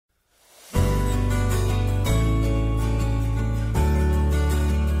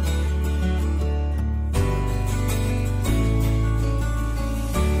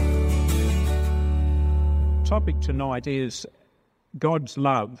topic tonight is God's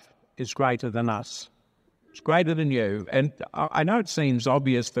love is greater than us. It's greater than you. And I know it seems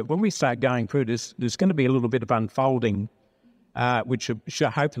obvious, but when we start going through this, there's going to be a little bit of unfolding, which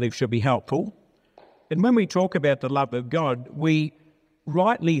hopefully should be helpful. And when we talk about the love of God, we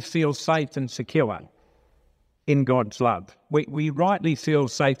rightly feel safe and secure in God's love. We rightly feel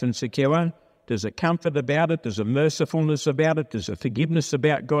safe and secure. There's a comfort about it. There's a mercifulness about it. There's a forgiveness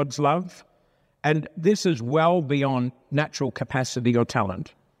about God's love. And this is well beyond natural capacity or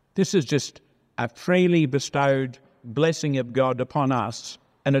talent. This is just a freely bestowed blessing of God upon us.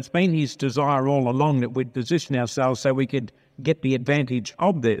 And it's been his desire all along that we'd position ourselves so we could get the advantage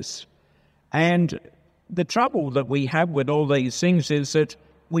of this. And the trouble that we have with all these things is that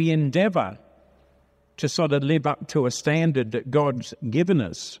we endeavour to sort of live up to a standard that God's given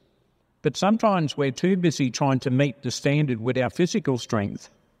us. But sometimes we're too busy trying to meet the standard with our physical strength.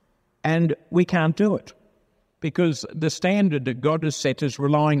 And we can't do it because the standard that God has set is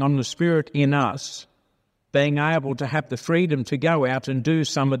relying on the Spirit in us being able to have the freedom to go out and do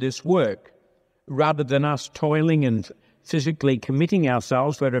some of this work rather than us toiling and physically committing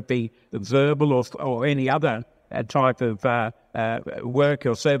ourselves, whether it be verbal or any other type of work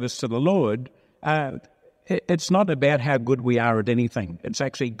or service to the Lord. It's not about how good we are at anything. It's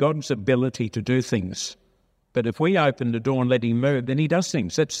actually God's ability to do things. But if we open the door and let him move, then he does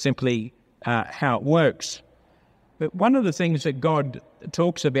things. That's simply how it works. But one of the things that God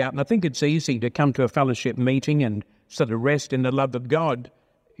talks about, and I think it's easy to come to a fellowship meeting and sort of rest in the love of God,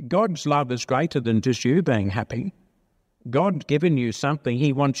 God's love is greater than just you being happy. God's given you something.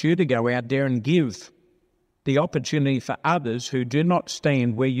 He wants you to go out there and give the opportunity for others who do not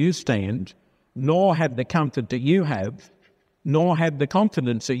stand where you stand, nor have the comfort that you have, nor have the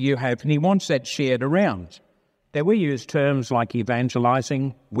confidence that you have, and he wants that shared around. Now, we use terms like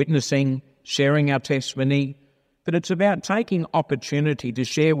evangelizing, witnessing, sharing our testimony, but it's about taking opportunity to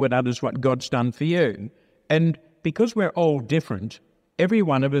share with others what God's done for you. And because we're all different, every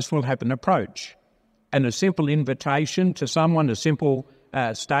one of us will have an approach. And a simple invitation to someone, a simple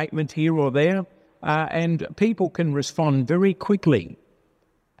statement here or there, and people can respond very quickly.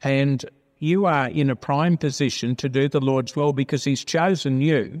 And you are in a prime position to do the Lord's will because he's chosen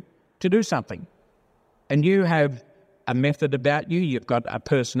you to do something. And you have a method about you, you've got a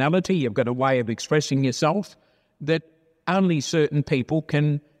personality, you've got a way of expressing yourself that only certain people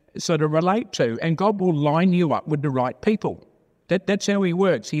can sort of relate to. And God will line you up with the right people. That's how he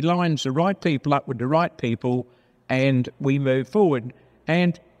works. He lines the right people up with the right people and we move forward.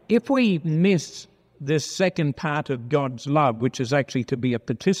 And if we miss this second part of God's love, which is actually to be a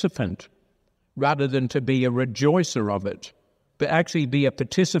participant rather than to be a rejoicer of it, but actually be a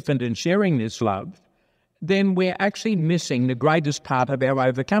participant in sharing this love, then we're actually missing the greatest part of our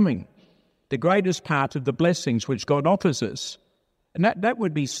overcoming, the greatest part of the blessings which God offers us. And that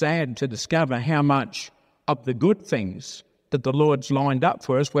would be sad to discover how much of the good things that the Lord's lined up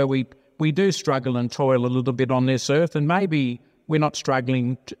for us, where we do struggle and toil a little bit on this earth, and maybe we're not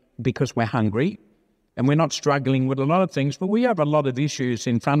struggling because we're hungry, and we're not struggling with a lot of things, but we have a lot of issues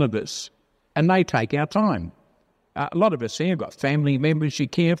in front of us, and they take our time. A lot of us here have got family members you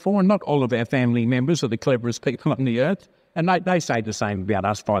care for, and not all of our family members are the cleverest people on the earth. And they say the same about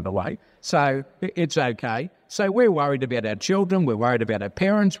us, by the way. So it's okay. So we're worried about our children. We're worried about our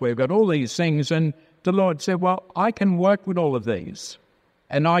parents. We've got all these things. And the Lord said, well, I can work with all of these,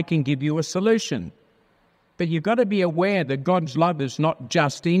 and I can give you a solution. But you've got to be aware that God's love is not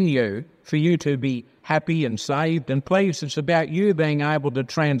just in you for you to be happy and saved and pleased. It's about you being able to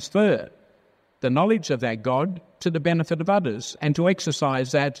transfer the knowledge of that God to the benefit of others and to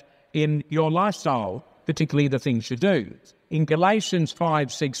exercise that in your lifestyle, particularly the things you do. In Galatians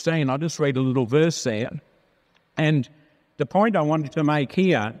 5:16, I'll just read a little verse there. And the point I wanted to make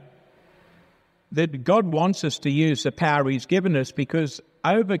here, that God wants us to use the power he's given us because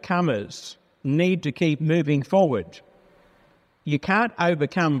overcomers need to keep moving forward. You can't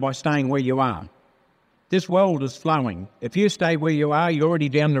overcome by staying where you are. This world is flowing. If you stay where you are, you're already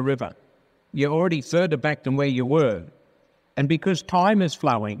down the river. You're already further back than where you were. And because time is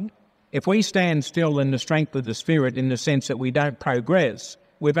flowing, if we stand still in the strength of the Spirit in the sense that we don't progress,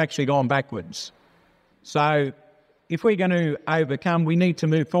 we've actually gone backwards. So if we're going to overcome, we need to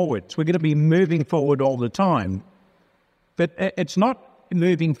move forward. So we're going to be moving forward all the time. But it's not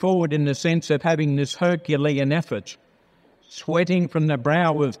moving forward in the sense of having this Herculean effort, sweating from the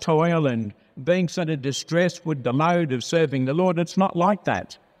brow of toil and being sort of distressed with the load of serving the Lord. It's not like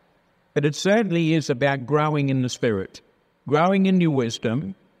that. But it certainly is about growing in the Spirit, growing in your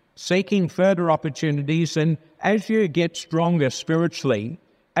wisdom, seeking further opportunities. And as you get stronger spiritually,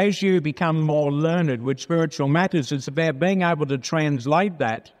 as you become more learned with spiritual matters, it's about being able to translate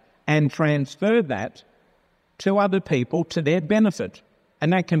that and transfer that to other people to their benefit.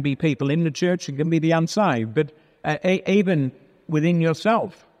 And that can be people in the church, it can be the unsaved, but even within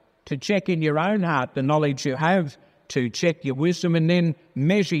yourself, to check in your own heart the knowledge you have, to check your wisdom, and then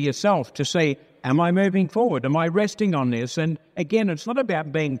measure yourself to see, am I moving forward? Am I resting on this? And again, it's not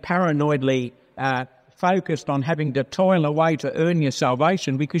about being paranoidly focused on having to toil away to earn your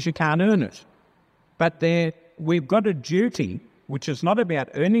salvation, because you can't earn it. But we've got a duty, which is not about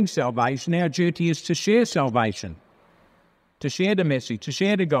earning salvation. Our duty is to share salvation, to share the message, to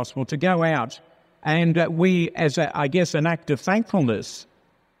share the gospel, to go out. And we, as an act of thankfulness,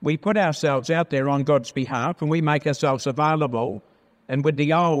 we put ourselves out there on God's behalf, and we make ourselves available. And with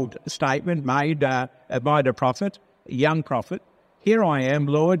the old statement made by the prophet, young prophet, "Here I am,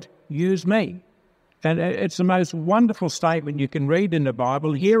 Lord, use me." And it's the most wonderful statement you can read in the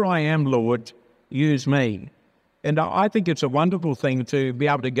Bible. "Here I am, Lord, use me." And I think it's a wonderful thing to be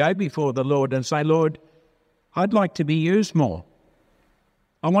able to go before the Lord and say, "Lord, I'd like to be used more.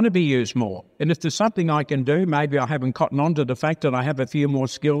 I want to be used more. And if there's something I can do, maybe I haven't cottoned on to the fact that I have a few more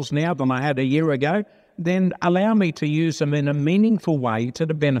skills now than I had a year ago, then allow me to use them in a meaningful way to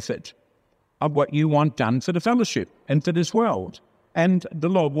the benefit of what you want done for the fellowship and for this world. And the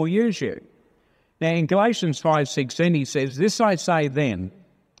Lord will use you." Now, in Galatians 5:16, he says, "This I say then,"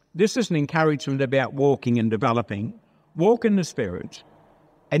 this is an encouragement about walking and developing. "Walk in the Spirit,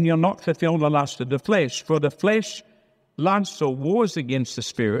 and you'll not fulfill the lust of the flesh. For the flesh lusts or wars against the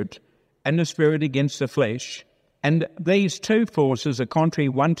Spirit, and the Spirit against the flesh. And these two forces are contrary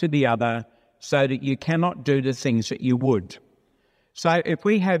one to the other, so that you cannot do the things that you would." So if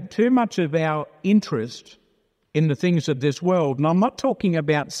we have too much of our interest in the things of this world, and I'm not talking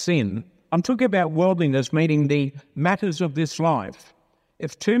about sin, I'm talking about worldliness, meaning the matters of this life.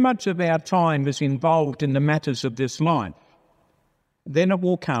 If too much of our time is involved in the matters of this life, then it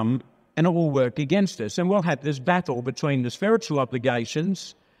will come and it will work against us. And we'll have this battle between the spiritual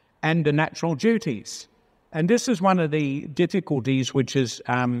obligations and the natural duties. And this is one of the difficulties which is,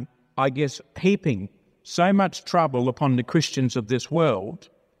 heaping so much trouble upon the Christians of this world,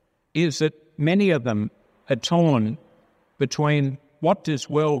 is that many of them are torn between what this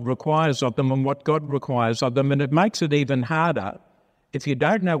world requires of them and what God requires of them. And it makes it even harder if you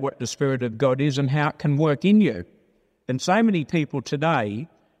don't know what the Spirit of God is and how it can work in you. And so many people today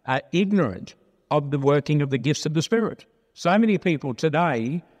are ignorant of the working of the gifts of the Spirit. So many people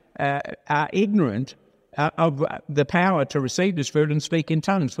today are ignorant of the power to receive the Spirit and speak in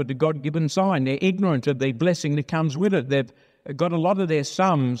tongues for the God-given sign. They're ignorant of the blessing that comes with it. They've got a lot of their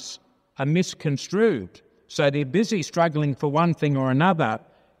sums are misconstrued. So they're busy struggling for one thing or another.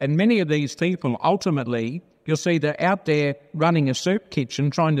 And many of these people, ultimately, you'll see they're out there running a soup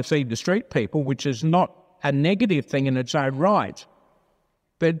kitchen trying to feed the street people, which is not a negative thing in its own right.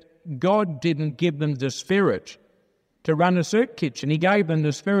 But God didn't give them the Spirit to run a soup kitchen. He gave them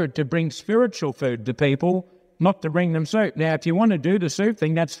the Spirit to bring spiritual food to people, not to bring them soup. Now, if you want to do the soup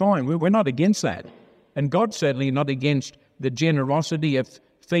thing, that's fine. We're not against that. And God's certainly not against the generosity of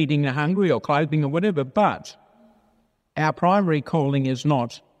feeding the hungry or clothing or whatever. But our primary calling is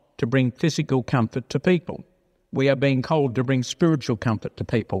not to bring physical comfort to people. We are being called to bring spiritual comfort to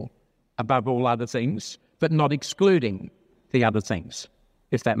people above all other things, but not excluding the other things,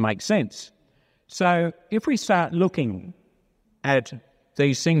 if that makes sense. So if we start looking at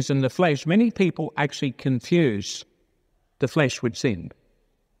these things in the flesh, many people actually confuse the flesh with sin.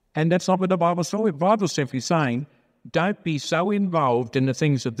 And that's not what the Bible's saying. The Bible's simply saying, don't be so involved in the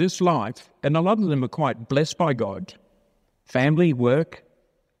things of this life, and a lot of them are quite blessed by God. Family, work,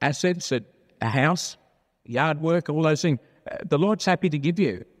 assets, a house, yard work, all those things. The Lord's happy to give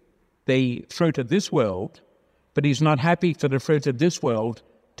you the fruit of this world, but He's not happy for the fruit of this world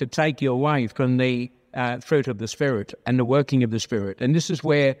to take you away from the fruit of the Spirit and the working of the Spirit. And this is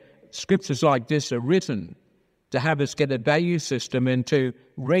where scriptures like this are written, to have us get a value system and to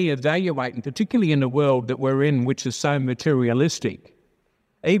reevaluate, and particularly in the world that we're in, which is so materialistic.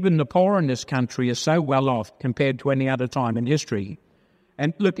 Even the poor in this country are so well off compared to any other time in history.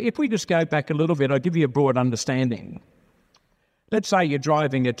 And look, if we just go back a little bit, I'll give you a broad understanding. Let's say you're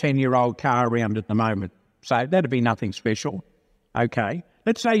driving a 10-year-old car around at the moment. So that'd be nothing special. Okay.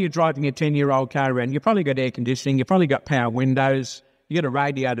 Let's say you're driving a 10-year-old car around. You've probably got air conditioning. You've probably got power windows. You've got a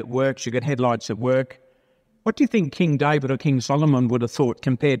radio that works. You've got headlights that work. What do you think King David or King Solomon would have thought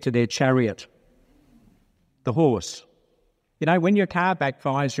compared to their chariot? The horse. You know, when your car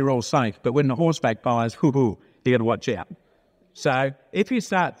backfires, you're all safe. But when the horse backfires, you got to watch out. So if you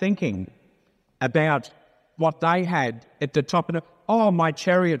start thinking about what they had at the top of oh, my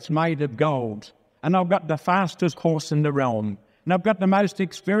chariot's made of gold, and I've got the fastest horse in the realm, and I've got the most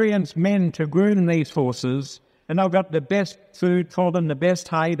experienced men to groom these horses, and I've got the best food for them, the best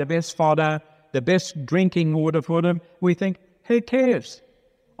hay, the best fodder, the best drinking water for them. We think, who cares?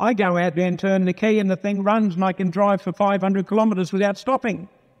 I go out there and turn the key and the thing runs and I can drive for 500 kilometres without stopping.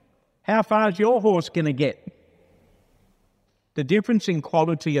 How far is your horse going to get? The difference in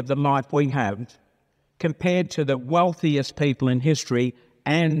quality of the life we have compared to the wealthiest people in history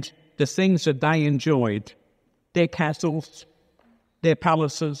and the things that they enjoyed, their castles, their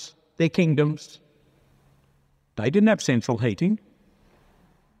palaces, their kingdoms. They didn't have central heating.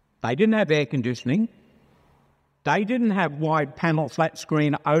 They didn't have air conditioning. They didn't have wide panel flat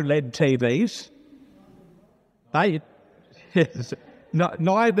screen OLED TVs.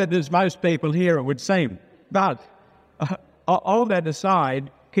 Neither does most people here, it would seem. But all that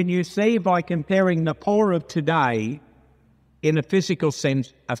aside, can you see by comparing the poor of today, in a physical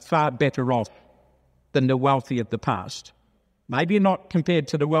sense, are far better off than the wealthy of the past? Maybe not compared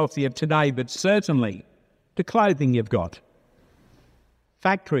to the wealthy of today, but certainly the clothing you've got.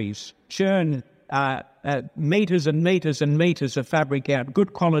 Factories churn meters and meters and meters of fabric out,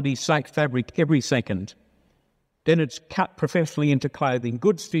 good quality, safe fabric every second. Then it's cut professionally into clothing,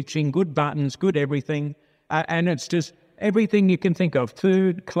 good stitching, good buttons, good everything. And it's just everything you can think of,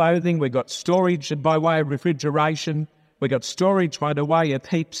 food, clothing. We've got storage by way of refrigeration. We've got storage by the way of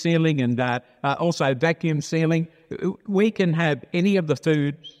heat sealing and also vacuum sealing. We can have any of the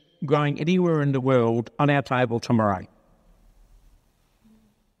food growing anywhere in the world on our table tomorrow.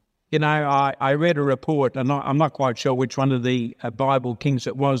 You know, I read a report, and I'm not quite sure which one of the Bible kings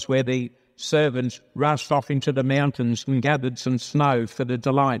it was, where the servants rushed off into the mountains and gathered some snow for the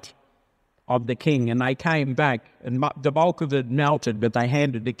delight of the king. And they came back, and the bulk of it melted, but they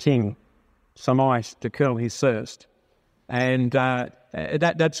handed the king some ice to cool his thirst. And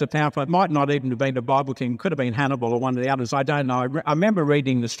that's a powerful, it might not even have been a Bible king, could have been Hannibal or one of the others, I don't know. I remember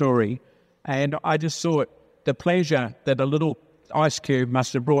reading the story, and I just thought the pleasure that a little ice cube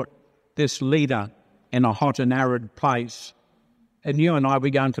must have brought this leader in a hot and arid place. And you and I, we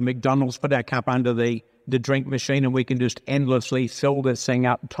go into McDonald's, put our cup under the drink machine, and we can just endlessly fill this thing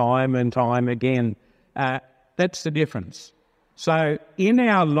up time and time again. That's the difference. So in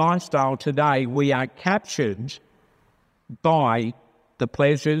our lifestyle today, we are captured by the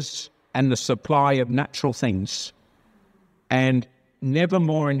pleasures and the supply of natural things. And never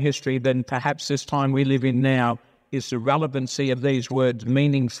more in history than perhaps this time we live in now is the relevancy of these words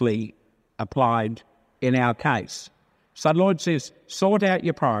meaningfully applied in our case. So the Lord says, sort out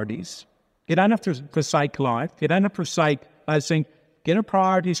your priorities. You don't have to forsake life. You don't have to forsake those things. Get a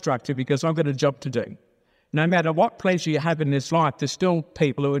priority structure, because I've got a job to do. No matter what pleasure you have in this life, there's still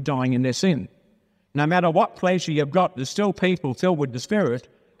people who are dying in their sin. No matter what pleasure you've got, there's still people filled with the Spirit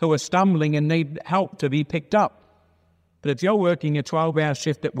who are stumbling and need help to be picked up. But if you're working a 12-hour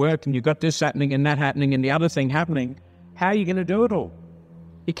shift at work and you've got this happening and that happening and the other thing happening, how are you going to do it all?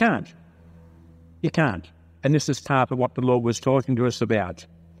 You can't. You can't. And this is part of what the Lord was talking to us about.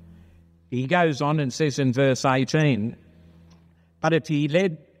 He goes on and says in verse 18, but if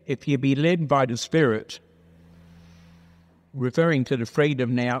you be led by the Spirit, referring to the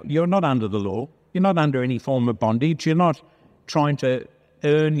freedom now, you're not under the law. You're not under any form of bondage. You're not trying to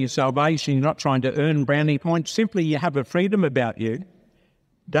earn your salvation. You're not trying to earn brownie points. Simply you have a freedom about you.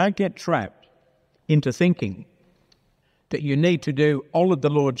 Don't get trapped into thinking that you need to do all of the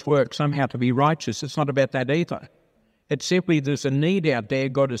Lord's work somehow to be righteous. It's not about that either. It's simply there's a need out there.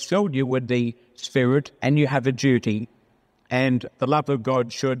 God has filled you with the Spirit and you have a duty, and the love of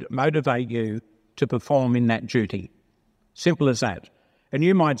God should motivate you to perform in that duty. Simple as that. And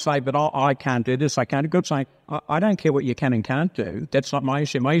you might say, but I can't do this, I can't. God say, I don't care what you can and can't do. That's not my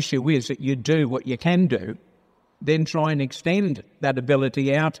issue. My issue is that you do what you can do, then try and extend that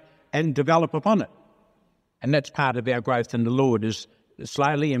ability out and develop upon it. And that's part of our growth in the Lord, is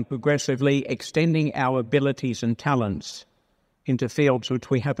slowly and progressively extending our abilities and talents into fields which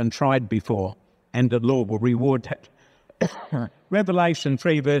we haven't tried before, and the Lord will reward that. Revelation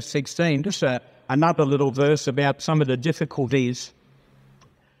 3 verse 16, just another little verse about some of the difficulties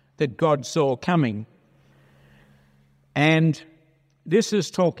that God saw coming. And this is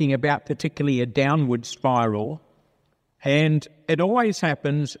talking about particularly a downward spiral. And it always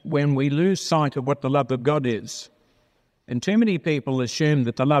happens when we lose sight of what the love of God is. And too many people assume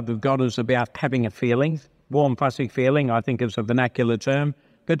that the love of God is about having a feeling, warm, fuzzy feeling, I think is a vernacular term.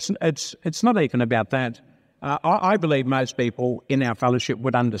 But it's not even about that. I believe most people in our fellowship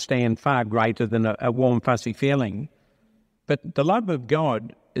would understand far greater than a warm, fuzzy feeling. But the love of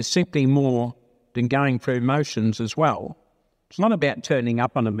God is simply more than going through motions as well. It's not about turning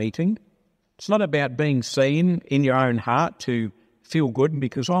up on a meeting. It's not about being seen in your own heart to feel good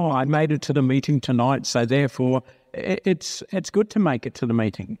because, I made it to the meeting tonight, so therefore it's good to make it to the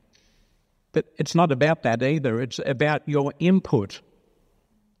meeting. But it's not about that either. It's about your input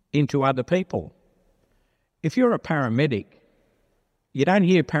into other people. If you're a paramedic, you don't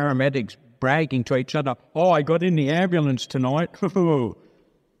hear paramedics bragging to each other, I got in the ambulance tonight.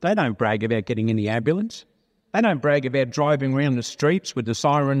 They don't brag about getting in the ambulance. They don't brag about driving around the streets with the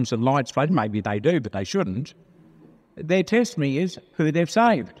sirens and lights flashing. Maybe they do, but they shouldn't. Their testimony is who they've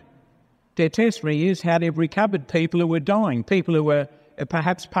saved. Their testimony is how they've recovered people who were dying, people who were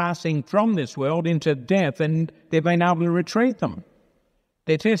perhaps passing from this world into death, and they've been able to retrieve them.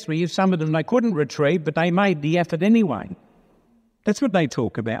 Their testimony is some of them they couldn't retrieve, but they made the effort anyway. That's what they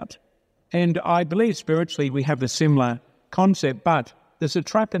talk about. And I believe spiritually we have a similar concept, but there's a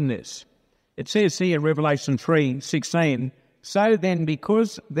trap in this. It says here in Revelation 3:16, so then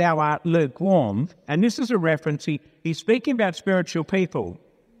because thou art lukewarm, and this is a reference, he's speaking about spiritual people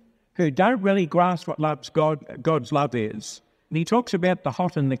who don't really grasp what God's love is. And he talks about the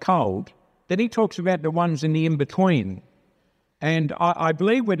hot and the cold. Then he talks about the ones in the in-between. And I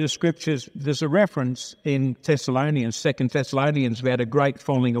believe with the scriptures, there's a reference in Thessalonians, 2 Thessalonians, about a great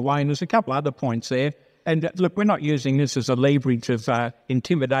falling away, and there's a couple other points there. And look, we're not using this as a leverage of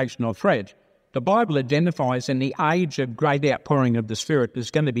intimidation or threat. The Bible identifies in the age of great outpouring of the Spirit,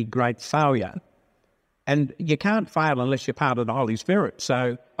 there's going to be great failure. And you can't fail unless you're part of the Holy Spirit.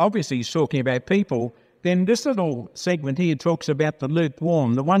 So obviously he's talking about people. Then this little segment here talks about the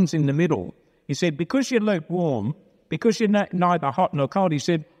lukewarm, the ones in the middle. He said, because you're lukewarm, because you're neither hot nor cold, he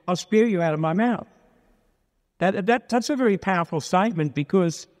said, I'll spew you out of my mouth. That's a very powerful statement,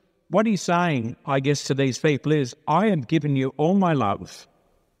 because what he's saying, I guess, to these people is, I have given you all my love.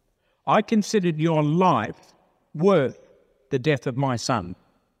 I considered your life worth the death of my son.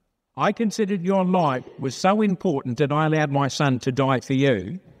 I considered your life was so important that I allowed my son to die for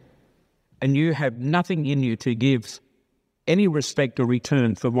you, and you have nothing in you to give any respect or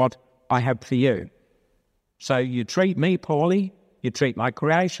return for what I have for you. So you treat me poorly, you treat my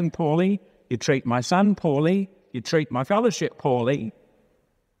creation poorly, you treat my son poorly, you treat my fellowship poorly.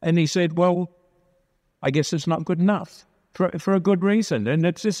 And he said, well, I guess it's not good enough for a good reason. And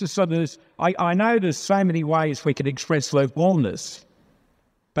this is sort of this, I know there's so many ways we could express lukewarmness,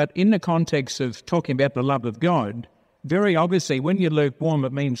 but in the context of talking about the love of God, very obviously when you're lukewarm,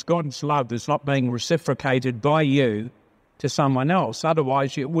 it means God's love is not being reciprocated by you to someone else.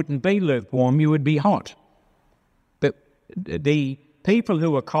 Otherwise, you wouldn't be lukewarm, you would be hot. But the people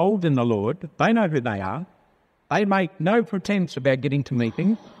who are cold in the Lord, they know who they are. They make no pretense about getting to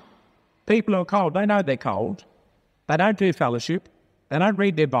meetings. People who are cold, they know they're cold. They don't do fellowship. They don't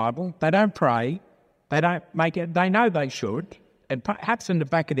read their Bible. They don't pray. They don't make it. They know they should. And perhaps in the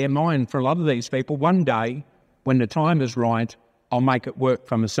back of their mind for a lot of these people, one day, when the time is right, I'll make it work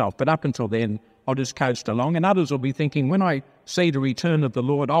for myself. But up until then, I'll just coast along. And others will be thinking, when I see the return of the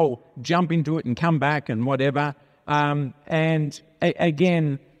Lord, I'll jump into it and come back and whatever.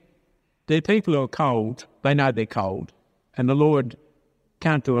 Again, the people who are cold, they know they're cold. And the Lord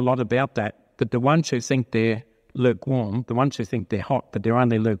can't do a lot about that. But the ones who think they're lukewarm, the ones who think they're hot, but they're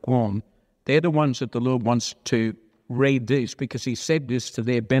only lukewarm, they're the ones that the Lord wants to read this, because he said this to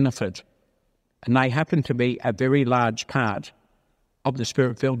their benefit. And they happen to be a very large part of the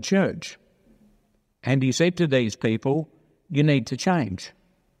Spirit-filled church. And he said to these people, you need to change.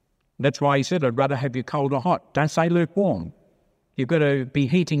 That's why he said, I'd rather have you cold or hot. Don't say lukewarm. You've got to be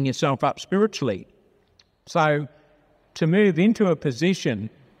heating yourself up spiritually. So to move into a position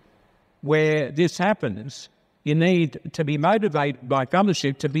where this happens, you need to be motivated by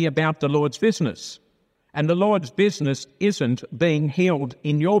fellowship to be about the Lord's business. And the Lord's business isn't being healed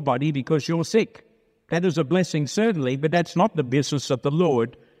in your body because you're sick. That is a blessing, certainly, but that's not the business of the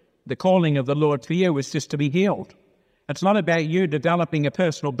Lord. The calling of the Lord for you is just to be healed. It's not about you developing a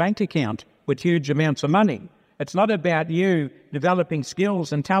personal bank account with huge amounts of money. It's not about you developing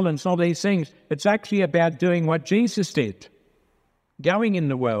skills and talents, all these things. It's actually about doing what Jesus did, going in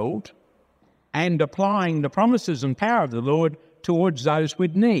the world and applying the promises and power of the Lord towards those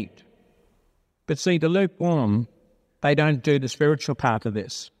with need. But see, the lukewarm, they don't do the spiritual part of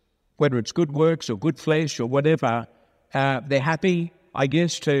this. Whether it's good works or good flesh or whatever, they're happy, I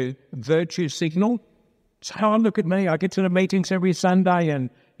guess, to virtue signal. So, oh, look at me, I get to the meetings every Sunday and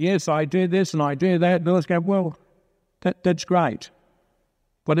yes, I do this and I do that. And let's go, well, that's great.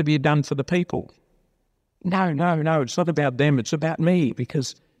 What have you done for the people? No, it's not about them, it's about me,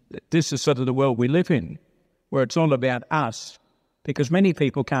 because this is sort of the world we live in, where it's all about us, because many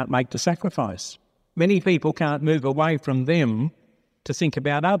people can't make the sacrifice. Many people can't move away from them to think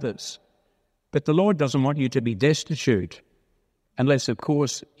about others. But the Lord doesn't want you to be destitute, unless, of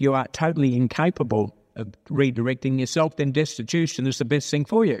course, you are totally incapable of redirecting yourself. Then destitution is the best thing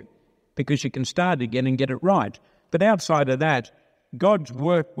for you, because you can start again and get it right. But outside of that, God's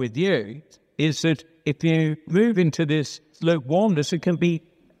work with you is that if you move into this lukewarmness, it can be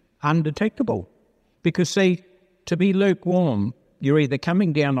undetectable. Because, see, to be lukewarm, you're either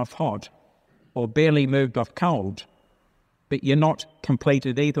coming down off hot or barely moved off cold, but you're not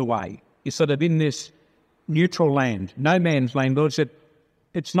completed either way. You're sort of in this neutral land, no man's land. Lord said,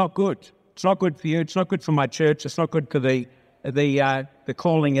 it's not good. It's not good for you. It's not good for my church. It's not good for the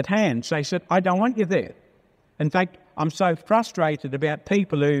calling at hand. So he said, I don't want you there. In fact, I'm so frustrated about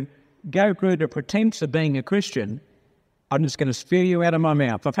people who go through the pretense of being a Christian. I'm just going to spew you out of my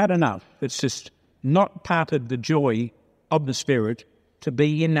mouth. I've had enough. It's just not part of the joy of the Spirit to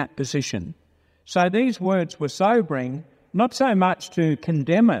be in that position. So these words were sobering, not so much to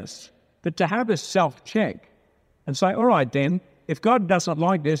condemn us, but to have a self-check and say, all right then, if God doesn't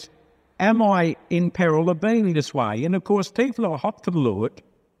like this, am I in peril of being this way? And of course, people who are hot for the Lord,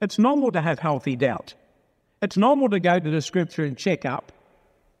 it's normal to have healthy doubt. It's normal to go to the Scripture and check up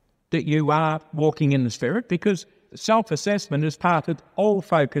that you are walking in the Spirit, because self-assessment is part of all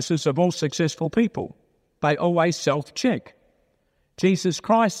focuses of all successful people. They always self-check. Jesus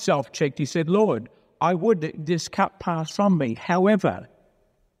Christ self-checked. He said, Lord, I would that this cup pass from me. However,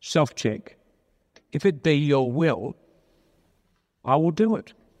 self-check, if it be your will, I will do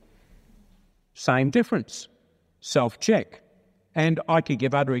it. Same difference. Self-check. And I could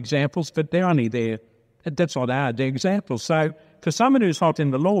give other examples, but they're only there. That's not our examples. So for someone who's hot in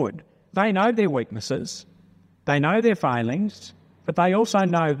the Lord, they know their weaknesses, they know their failings, but they also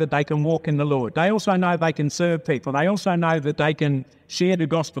know that they can walk in the Lord. They also know they can serve people. They also know that they can share the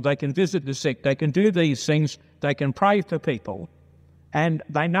gospel. They can visit the sick. They can do these things. They can pray for people. And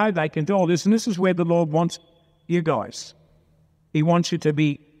they know they can do all this. And this is where the Lord wants you guys. He wants you to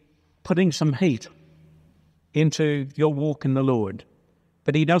be putting some heat into your walk in the Lord.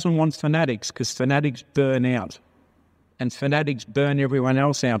 But he doesn't want fanatics, because fanatics burn out. And fanatics burn everyone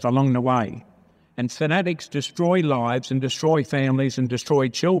else out along the way. And fanatics destroy lives and destroy families and destroy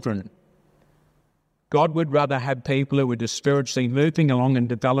children. God would rather have people who are just spiritually moving along and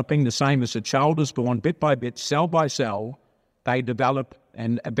developing, the same as a child is born, bit by bit, cell by cell. They develop,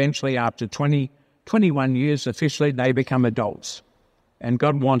 and eventually after 21 years officially, they become adults. And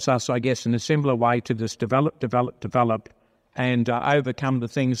God wants us, I guess, in a similar way to just develop, and overcome the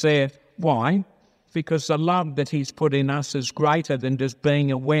things there. Why? Because the love that he's put in us is greater than just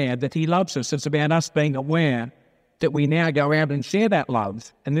being aware that he loves us. It's about us being aware that we now go out and share that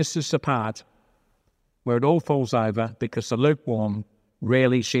love. And this is the part where it all falls over, because the lukewarm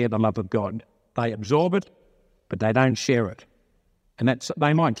rarely share the love of God. They absorb it, but they don't share it. And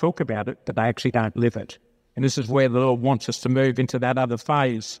they might talk about it, but they actually don't live it. And this is where the Lord wants us to move into that other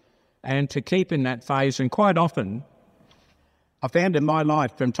phase, and to keep in that phase. And quite often, I found in my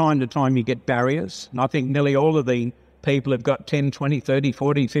life, from time to time, you get barriers. And I think nearly all of the people have got 10, 20, 30,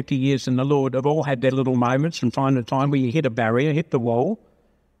 40, 50 years in the Lord have all had their little moments from time to time where you hit a barrier, hit the wall.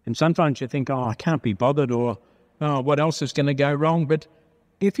 And sometimes you think, oh, I can't be bothered, or, oh, what else is going to go wrong? But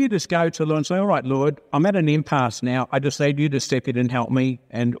if you just go to the Lord and say, all right, Lord, I'm at an impasse now. I just need you to step in and help me.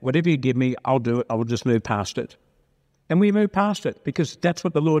 And whatever you give me, I'll do it. I will just move past it. And we move past it, because that's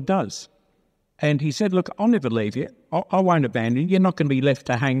what the Lord does. And he said, look, I'll never leave you. I won't abandon you. You're not going to be left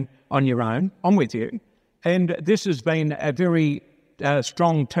to hang on your own. I'm with you. And this has been a very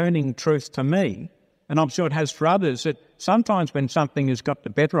strong turning truth to me. And I'm sure it has for others, that sometimes when something has got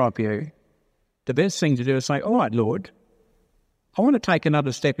the better of you, the best thing to do is say, all right, Lord, I want to take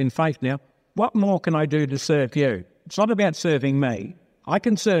another step in faith now. What more can I do to serve you? It's not about serving me. I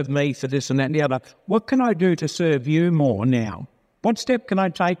can serve me for this and that and the other. What can I do to serve you more now? What step can I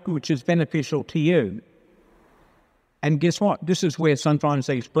take which is beneficial to you? And guess what? This is where sometimes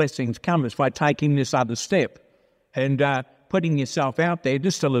these blessings come, is by taking this other step and putting yourself out there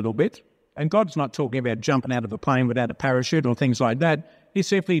just a little bit. And God's not talking about jumping out of a plane without a parachute or things like that. He's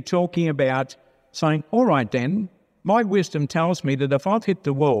simply talking about saying, all right then, my wisdom tells me that if I've hit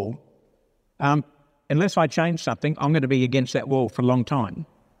the wall, unless I change something, I'm going to be against that wall for a long time.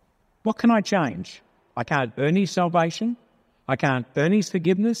 What can I change? I can't earn his salvation. I can't earn his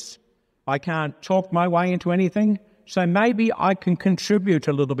forgiveness. I can't talk my way into anything. So maybe I can contribute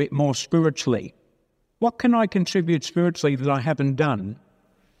a little bit more spiritually. What can I contribute spiritually that I haven't done?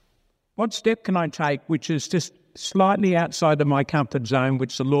 What step can I take which is just slightly outside of my comfort zone,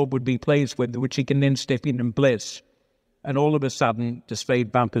 which the Lord would be pleased with, which he can then step in and bless? and all of a sudden the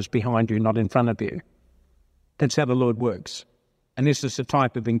speed bumper's behind you, not in front of you. That's how the Lord works. And this is the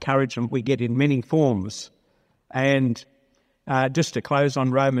type of encouragement we get in many forms. And just to close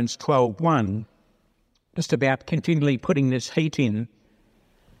on Romans 12:1, just about continually putting this heat in,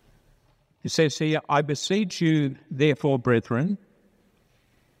 it says here, I beseech you, therefore, brethren,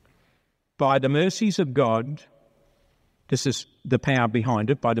 by the mercies of God, this is the power behind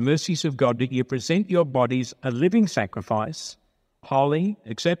it, by the mercies of God, that you present your bodies a living sacrifice, holy,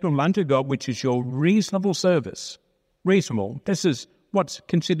 acceptable unto God, which is your reasonable service. Reasonable. This is what's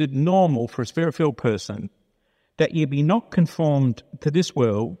considered normal for a spirit-filled person, that you be not conformed to this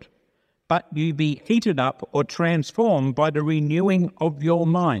world, but you be heated up or transformed by the renewing of your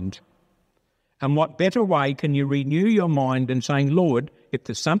mind. And what better way can you renew your mind than saying, Lord, if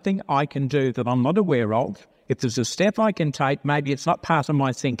there's something I can do that I'm not aware of, if there's a step I can take, maybe it's not part of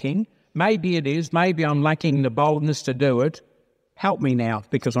my thinking, maybe it is, maybe I'm lacking the boldness to do it, help me now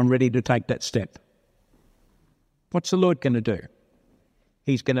because I'm ready to take that step. What's the Lord going to do?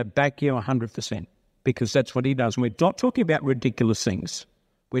 He's going to back you 100% because that's what he does. And we're not talking about ridiculous things.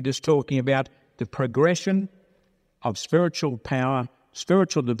 We're just talking about the progression of spiritual power,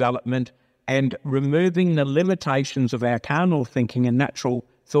 spiritual development, and removing the limitations of our carnal thinking and natural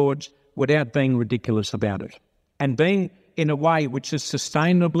thoughts without being ridiculous about it. And being in a way which is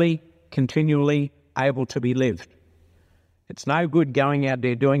sustainably, continually able to be lived. It's no good going out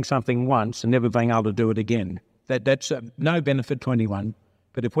there doing something once and never being able to do it again. That's no benefit to anyone.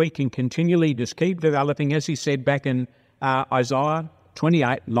 But if we can continually just keep developing, as he said back in Isaiah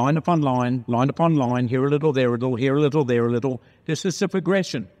 28, line upon line, here a little, there a little, here a little, there a little. This is the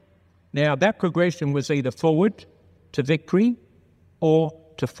progression. Now, that progression was either forward to victory or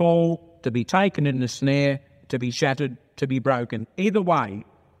to fall, to be taken in the snare, to be shattered, to be broken. Either way,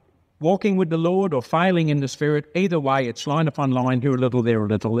 walking with the Lord or failing in the Spirit, either way, it's line upon line, here a little, there a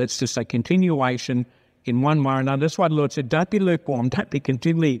little. It's just a continuation in one way or another. That's why the Lord said, don't be lukewarm, don't be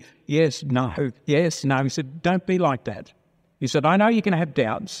continually, yes, no, yes, no. He said, don't be like that. He said, I know you're going to have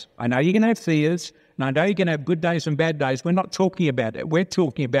doubts, I know you're going to have fears, and I know you're going to have good days and bad days. We're not talking about it. We're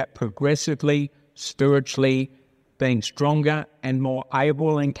talking about progressively, spiritually, being stronger and more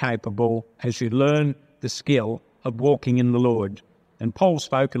able and capable as you learn the skill of walking in the Lord. And Paul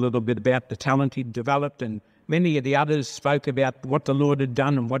spoke a little bit about the talent he'd developed, and many of the others spoke about what the Lord had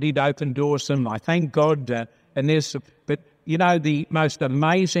done and what he'd opened doors to them. I thank God. But you know, the most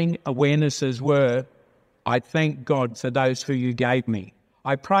amazing awarenesses were, I thank God for those who you gave me.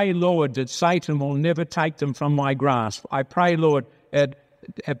 I pray, Lord, that Satan will never take them from my grasp. I pray, Lord,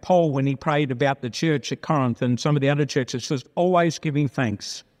 at Paul, when he prayed about the church at Corinth and some of the other churches, was always giving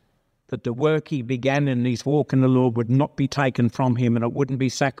thanks that the work he began in his walk in the Lord would not be taken from him and it wouldn't be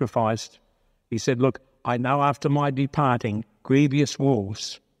sacrificed. He said, look, I know after my departing, grievous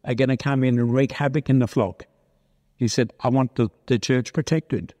wolves are going to come in and wreak havoc in the flock. He said, I want the church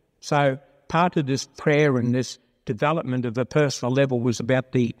protected. So part of this prayer and this development of a personal level was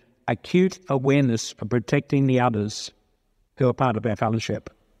about the acute awareness of protecting the others who are part of our fellowship.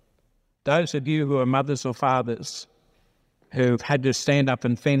 Those of you who are mothers or fathers who've had to stand up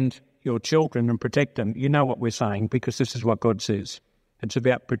and fend your children and protect them, you know what we're saying, because this is what God says. It's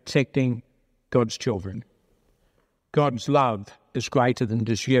about protecting God's children. God's love is greater than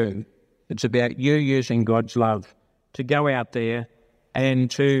just you. It's about you using God's love to go out there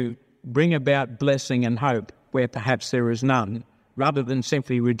and to bring about blessing and hope where perhaps there is none, rather than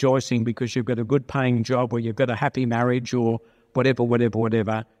simply rejoicing because you've got a good paying job or you've got a happy marriage or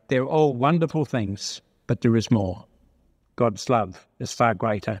whatever. They're all wonderful things, but there is more. God's love is far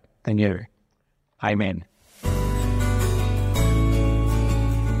greater than you. Amen.